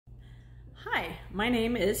Hi, my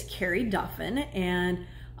name is Carrie Duffin, and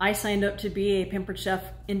I signed up to be a Pampered Chef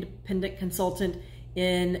independent consultant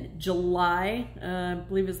in July, I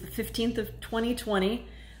believe it was the 15th of 2020,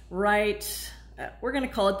 right, we're going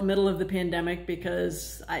to call it the middle of the pandemic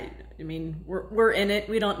because, I mean, we're in it.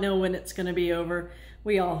 We don't know when it's going to be over.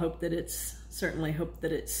 We all hope that certainly hope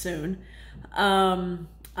that it's soon. I'm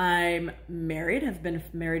married. I've been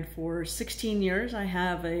married for 16 years. I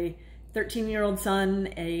have a 13-year-old son,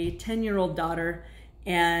 a 10-year-old daughter,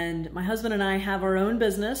 and my husband and I have our own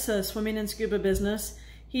business, a swimming and scuba business.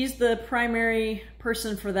 He's the primary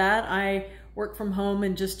person for that. I work from home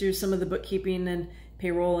and just do some of the bookkeeping and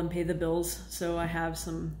payroll and pay the bills, so I have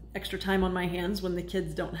some extra time on my hands when the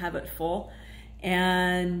kids don't have it full.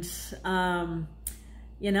 And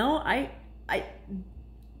you know, I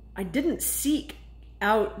didn't seek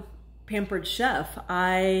out Pampered Chef.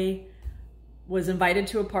 I was invited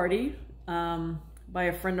to a party by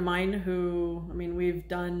a friend of mine who, I mean, we've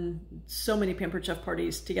done so many Pampered Chef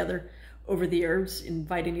parties together over the years,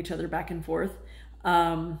 inviting each other back and forth.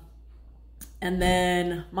 And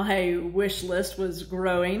then my wish list was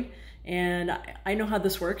growing, and I know how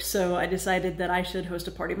this works, so I decided that I should host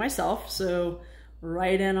a party myself. So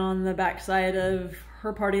right in on the backside of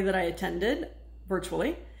her party that I attended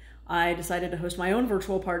virtually, I decided to host my own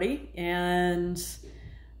virtual party, and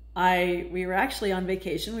we were actually on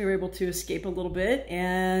vacation. We were able to escape a little bit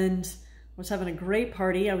and was having a great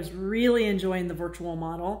party. I was really enjoying the virtual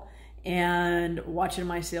model and watching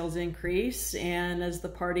my sales increase. And as the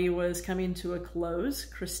party was coming to a close,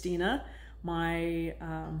 Christina, my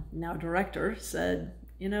now director, said,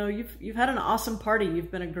 you know, you've had an awesome party.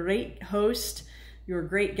 You've been a great host. You were a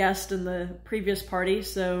great guest in the previous party.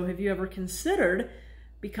 So have you ever considered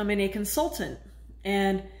becoming a consultant?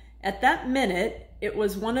 And at that minute, it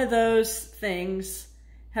was one of those things.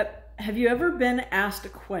 Have you ever been asked a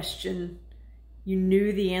question? You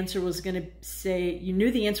knew the answer was going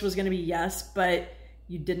to be yes, but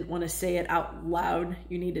you didn't want to say it out loud.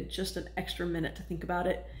 You needed just an extra minute to think about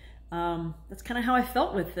it. That's kind of how I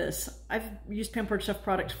felt with this. I've used Pampered Chef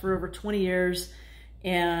products for over 20 years,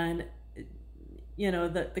 and you know,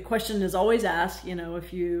 the question is always asked, you know,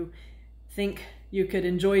 if you think you could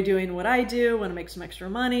enjoy doing what I do, want to make some extra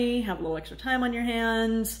money, have a little extra time on your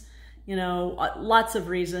hands, you know, lots of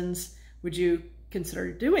reasons, would you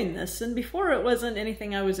consider doing this? And before, it wasn't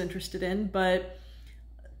anything I was interested in, but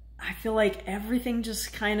I feel like everything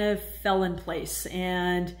just kind of fell in place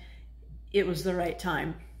and it was the right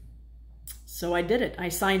time. So I did it. I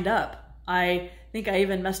signed up. I think I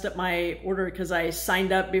even messed up my order because I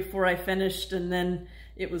signed up before I finished, and then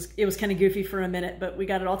it was kind of goofy for a minute, but we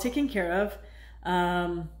got it all taken care of.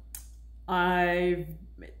 We're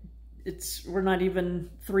not even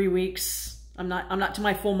 3 weeks. I'm not to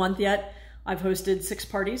my full month yet. I've hosted 6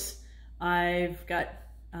 parties. I've got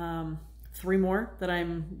 3 more that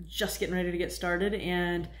I'm just getting ready to get started,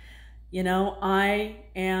 and you know, I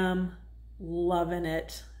am loving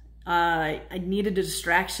it. I needed a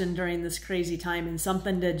distraction during this crazy time and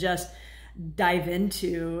something to just dive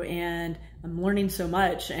into, and I'm learning so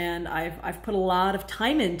much, and I've put a lot of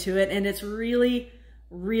time into it, and it's really,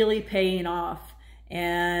 really paying off.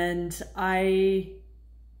 And I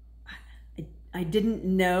didn't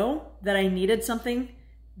know that I needed something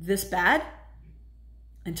this bad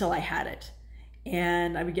until I had it.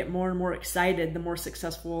 And I would get more and more excited the more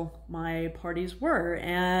successful my parties were.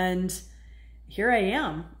 And here I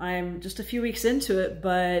am. I'm just a few weeks into it,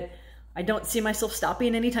 but I don't see myself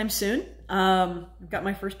stopping anytime soon. I've got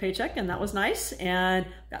my first paycheck, and that was nice, and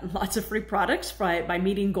gotten lots of free products by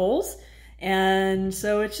meeting goals. And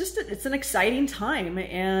so it's an exciting time,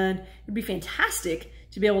 and it'd be fantastic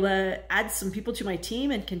to be able to add some people to my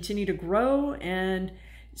team and continue to grow and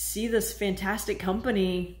see this fantastic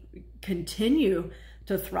company continue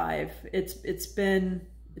to thrive. It's been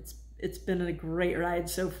a great ride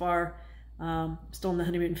so far. Still in the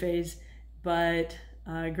honeymoon phase, but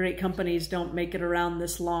great companies don't make it around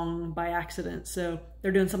this long by accident. So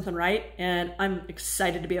they're doing something right, and I'm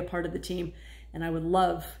excited to be a part of the team, and I would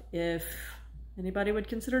love if anybody would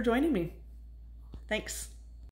consider joining me. Thanks.